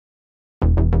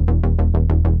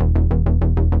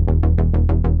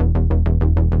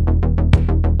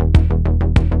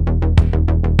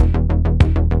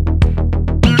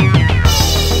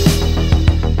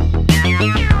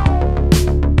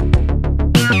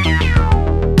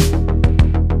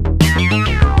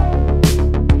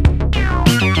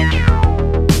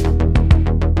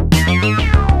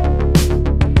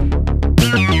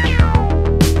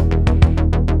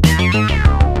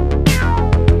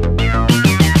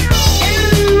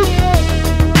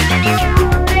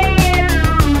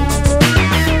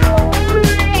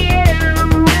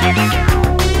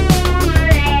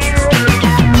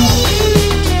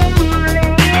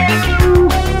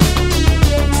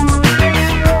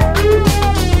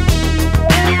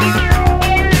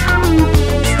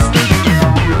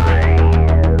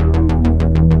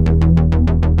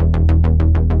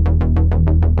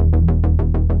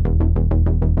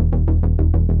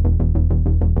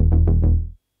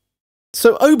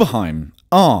So Oberheim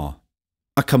are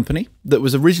a company that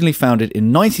was originally founded in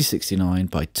 1969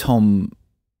 by Tom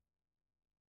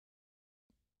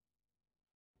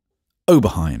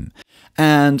Oberheim.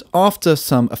 And after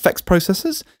some effects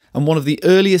processors and one of the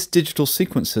earliest digital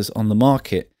sequencers on the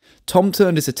market, Tom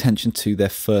turned his attention to their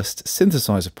first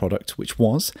synthesizer product, which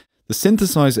was the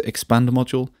Synthesizer Expander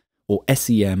Module, or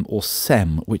SEM, or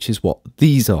SEM, which is what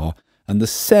these are. And the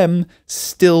SEM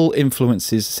still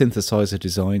influences synthesizer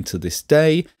design to this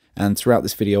day, and throughout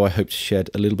this video I hope to shed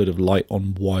a little bit of light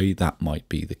on why that might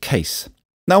be the case.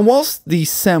 Now, whilst the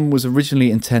SEM was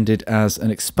originally intended as an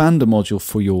expander module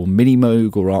for your Mini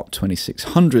Moog or ARP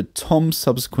 2600, Tom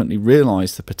subsequently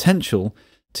realised the potential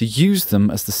to use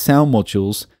them as the sound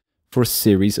modules for a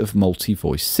series of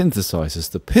multi-voice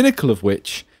synthesizers, the pinnacle of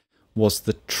which was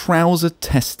the trouser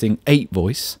testing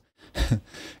 8-voice.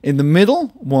 In the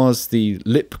middle was the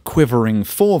lip quivering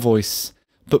 4-voice,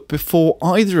 but before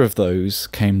either of those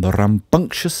came the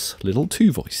rambunctious little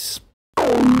 2-voice.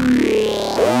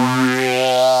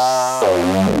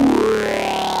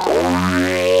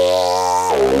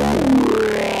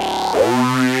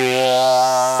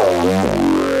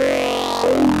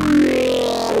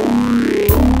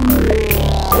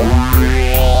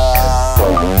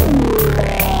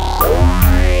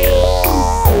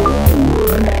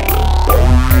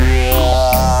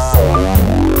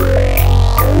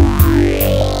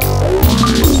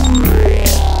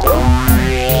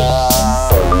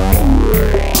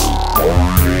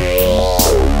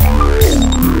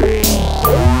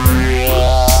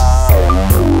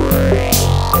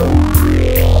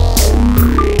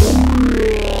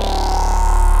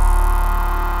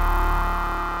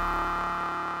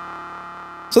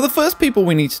 So the first people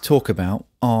we need to talk about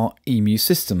are EMU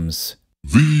Systems.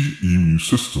 The EMU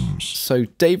Systems. So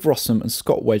Dave Rossum and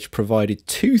Scott Wedge provided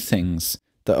two things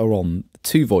that are on the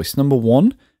 2-voice. Number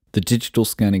one, the digital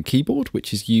scanning keyboard,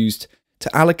 which is used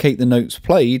to allocate the notes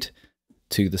played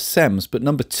to the SEMs. But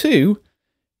number two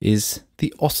is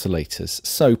the oscillators.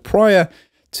 So prior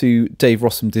to Dave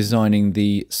Rossum designing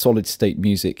the solid-state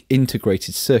music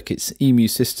integrated circuits, EMU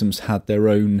Systems had their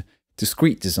own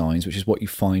discrete designs, which is what you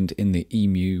find in the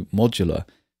EMU modular.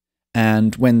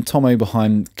 And when Tom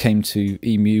Oberheim came to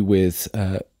EMU with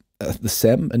the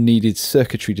SEM and needed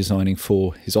circuitry designing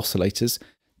for his oscillators,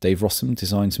 Dave Rossum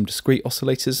designed some discrete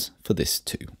oscillators for this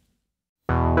too.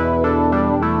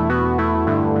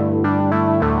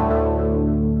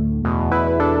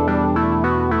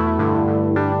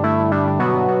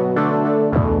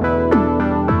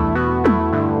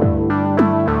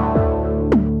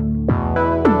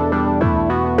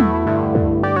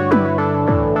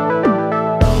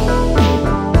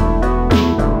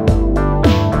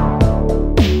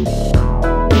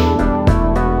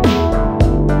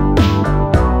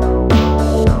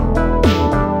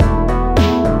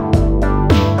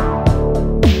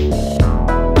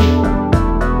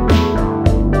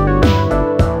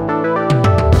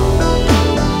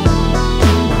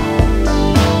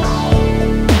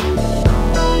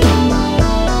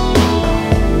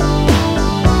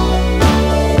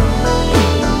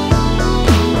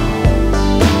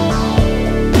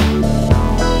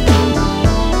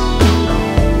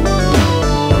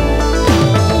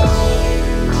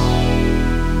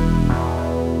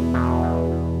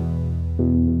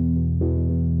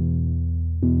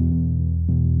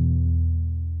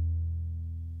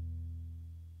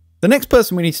 The next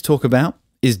person we need to talk about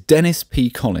is Dennis P.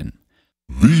 Colin.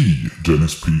 The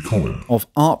Dennis P. Colin. Of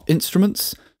ARP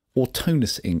Instruments, or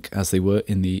Tonus Inc., as they were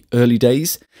in the early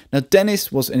days. Now,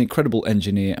 Dennis was an incredible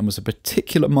engineer and was a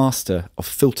particular master of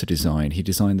filter design. He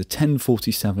designed the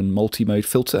 1047 multi-mode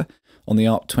filter on the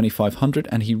ARP 2500,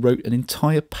 and he wrote an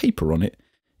entire paper on it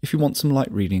if you want some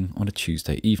light reading on a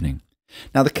Tuesday evening.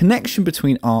 Now, the connection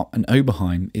between ARP and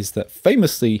Oberheim is that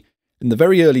famously, in the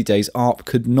very early days, ARP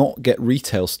could not get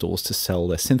retail stores to sell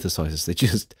their synthesizers. They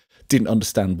just didn't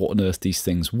understand what on earth these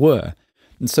things were.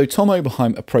 And so Tom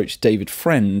Oberheim approached David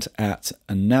Friend at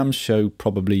a NAMM show,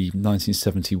 probably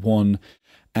 1971,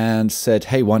 and said,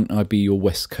 hey, why don't I be your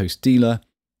West Coast dealer?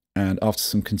 And after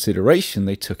some consideration,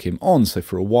 they took him on. So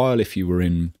for a while, if you were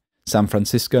in San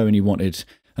Francisco and you wanted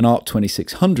an ARP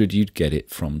 2600, you'd get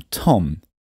it from Tom.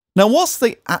 Now, whilst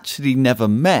they actually never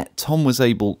met, Tom was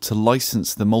able to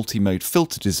license the multi-mode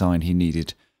filter design he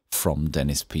needed from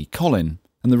Dennis P. Colin.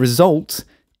 And the result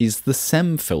is the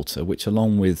SEM filter, which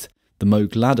along with the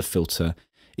Moog ladder filter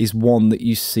is one that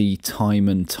you see time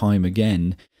and time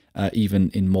again,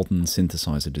 even in modern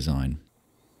synthesizer design.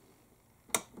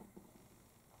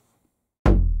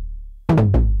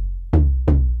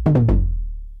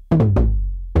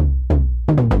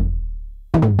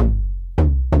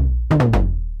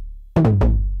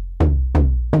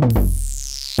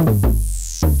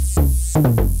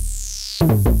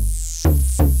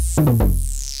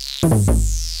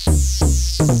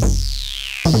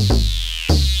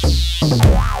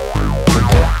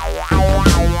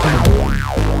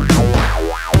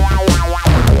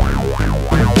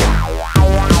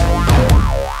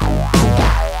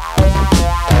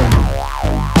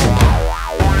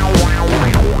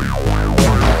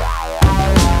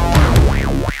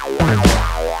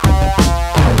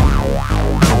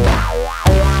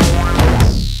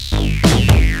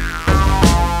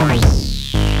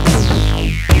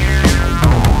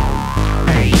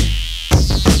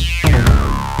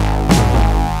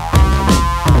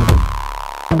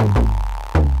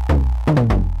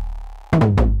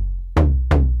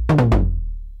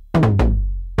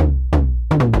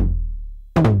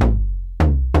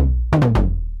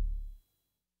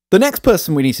 The next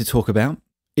person we need to talk about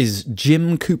is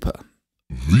Jim Cooper.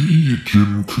 The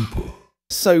Jim Cooper.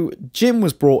 So Jim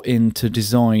was brought in to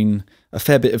design a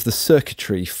fair bit of the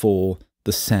circuitry for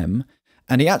the SEM,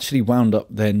 and he actually wound up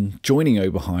then joining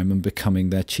Oberheim and becoming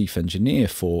their chief engineer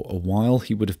for a while.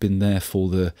 He would have been there for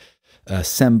the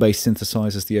SEM-based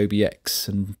synthesizers, the OBX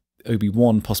and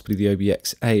OB1, possibly the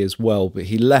OBX-A as well, but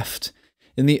he left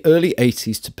in the early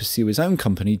 80s to pursue his own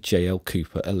company, JL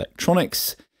Cooper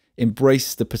Electronics,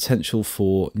 embraced the potential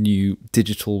for new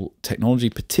digital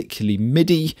technology, particularly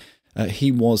MIDI.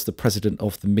 He was the president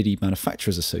of the MIDI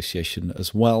Manufacturers Association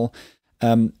as well.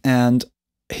 And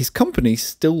his company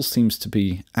still seems to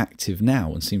be active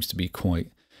now and seems to be quite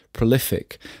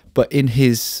prolific. But in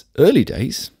his early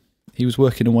days, he was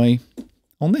working away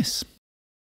on this.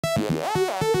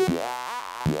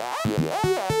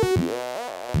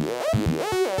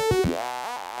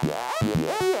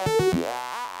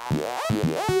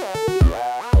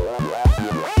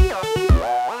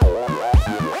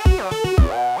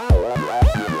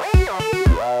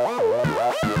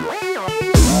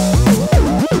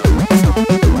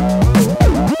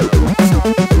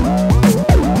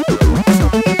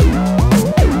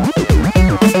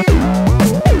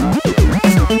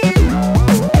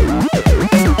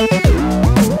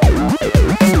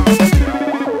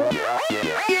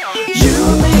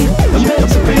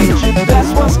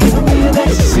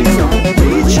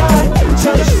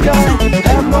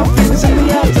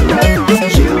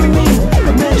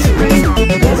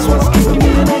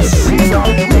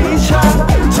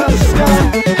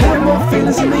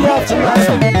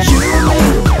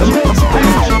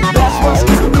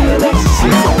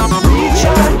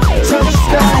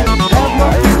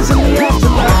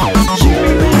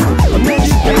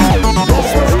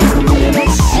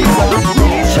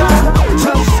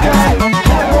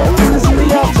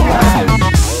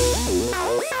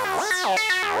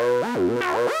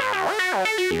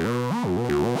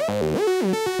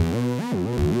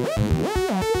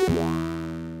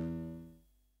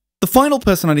 The final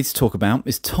person I need to talk about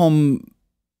is Tom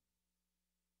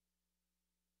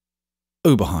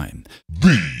Oberheim.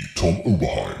 The Tom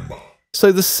Oberheim.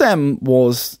 So the SEM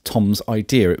was Tom's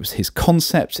idea. It was his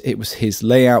concept, it was his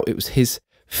layout, it was his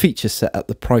feature set at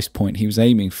the price point he was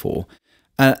aiming for.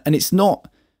 And it's not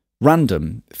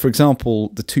random. For example,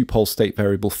 the two-pole state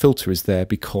variable filter is there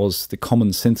because the common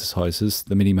synthesizers,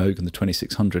 the Mini Moog and the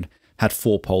 2600, had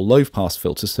four-pole low-pass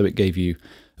filters, so it gave you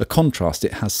a contrast.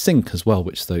 It has sync as well,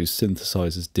 which those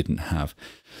synthesizers didn't have.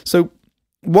 So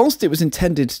whilst it was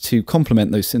intended to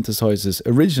complement those synthesizers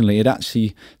originally, it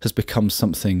actually has become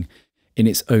something in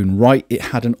its own right. It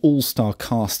had an all-star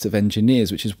cast of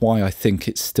engineers, which is why I think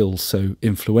it's still so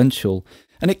influential.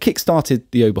 And it kick-started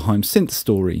the Oberheim Synth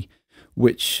story,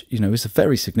 which, you know, is a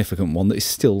very significant one that is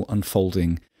still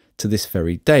unfolding to this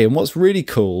very day. And what's really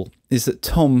cool is that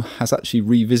Tom has actually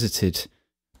revisited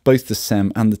both the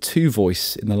SEM and the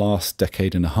two-voice in the last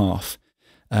decade and a half.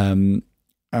 And,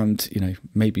 you know,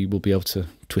 maybe we'll be able to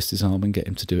twist his arm and get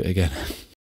him to do it again.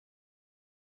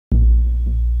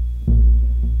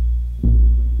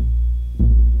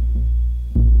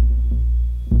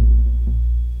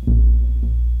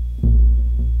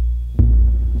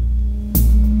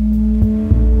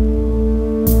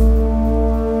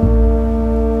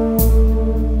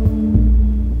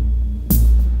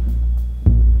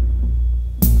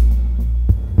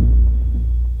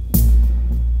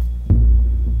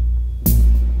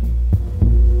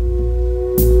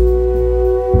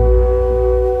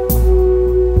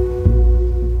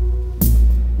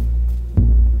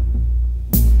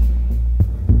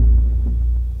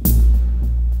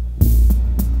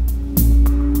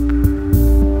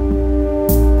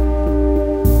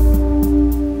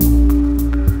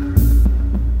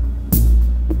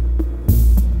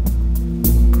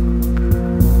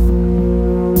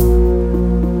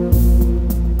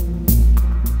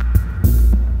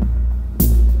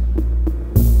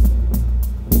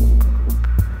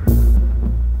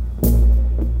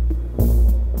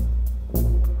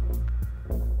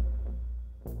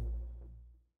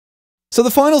 So the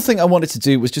final thing I wanted to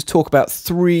do was just talk about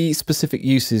three specific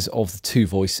uses of the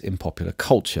two-voice in popular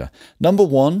culture. Number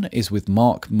one is with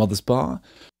Mark Mothersbaugh.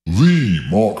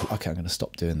 Okay, I'm going to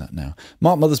stop doing that now.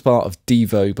 Mark Mothersbaugh of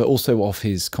Devo, but also of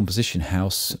his composition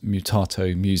house,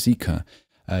 Mutato Musica.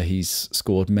 He's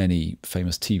scored many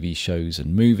famous TV shows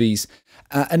and movies.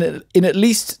 And in at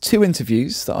least two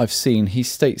interviews that I've seen, he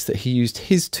states that he used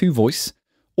his two-voice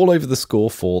all over the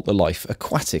score for The Life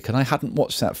Aquatic, and I hadn't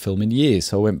watched that film in years,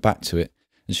 so I went back to it.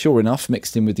 And sure enough,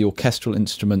 mixed in with the orchestral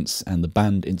instruments and the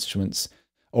band instruments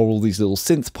are all these little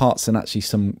synth parts and actually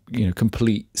some, you know,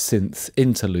 complete synth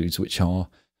interludes, which are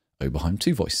Oberheim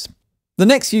 2-voice. The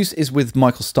next use is with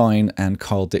Michael Stein and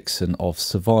Kyle Dixon of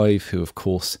Survive, who of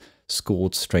course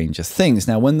scored Stranger Things.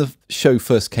 Now, when the show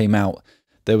first came out,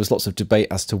 there was lots of debate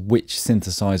as to which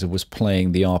synthesizer was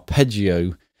playing the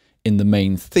arpeggio in the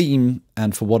main theme,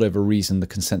 and for whatever reason the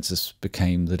consensus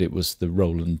became that it was the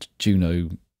Roland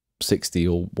Juno 60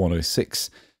 or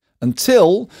 106,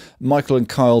 until Michael and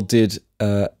Kyle did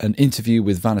an interview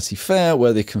with Vanity Fair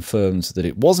where they confirmed that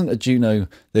it wasn't a Juno,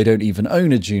 they don't even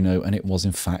own a Juno, and it was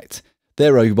in fact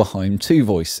their Oberheim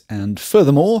 2-voice. And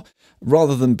furthermore,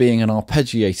 rather than being an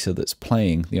arpeggiator that's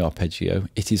playing the arpeggio,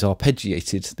 it is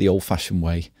arpeggiated the old-fashioned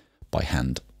way by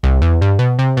hand.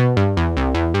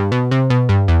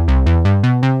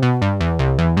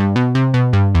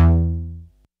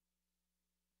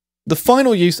 The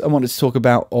final use I wanted to talk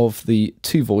about of the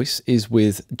 2-voice is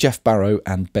with Jeff Barrow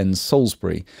and Ben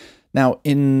Salisbury. Now,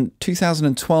 in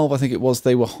 2012, I think it was,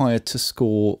 they were hired to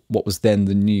score what was then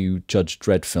the new Judge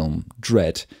Dredd film,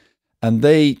 Dredd. And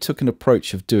they took an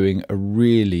approach of doing a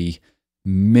really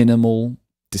minimal,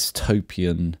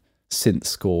 dystopian synth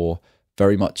score,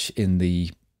 very much in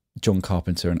the John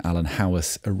Carpenter and Alan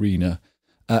Howarth arena.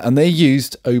 And they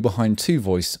used Oberheim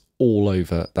 2-voice all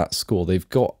over that score. They've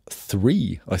got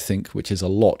 3, I think, which is a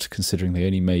lot considering they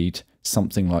only made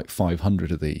something like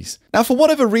 500 of these. Now, for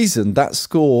whatever reason, that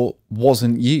score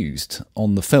wasn't used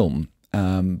on the film,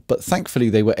 but thankfully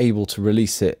they were able to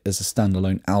release it as a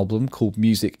standalone album called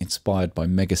Music Inspired by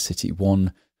Mega City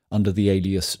 1 under the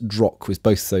alias Drokk, with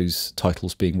both those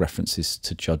titles being references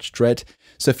to Judge Dredd.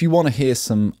 So if you want to hear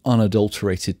some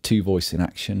unadulterated 2-voice in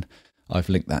action, I've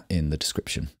linked that in the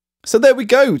description. So there we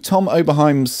go, Tom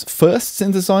Oberheim's first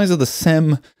synthesizer, the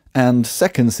SEM, and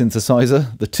second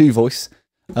synthesizer, the 2-voice,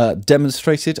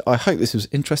 demonstrated. I hope this was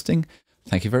interesting.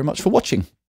 Thank you very much for watching.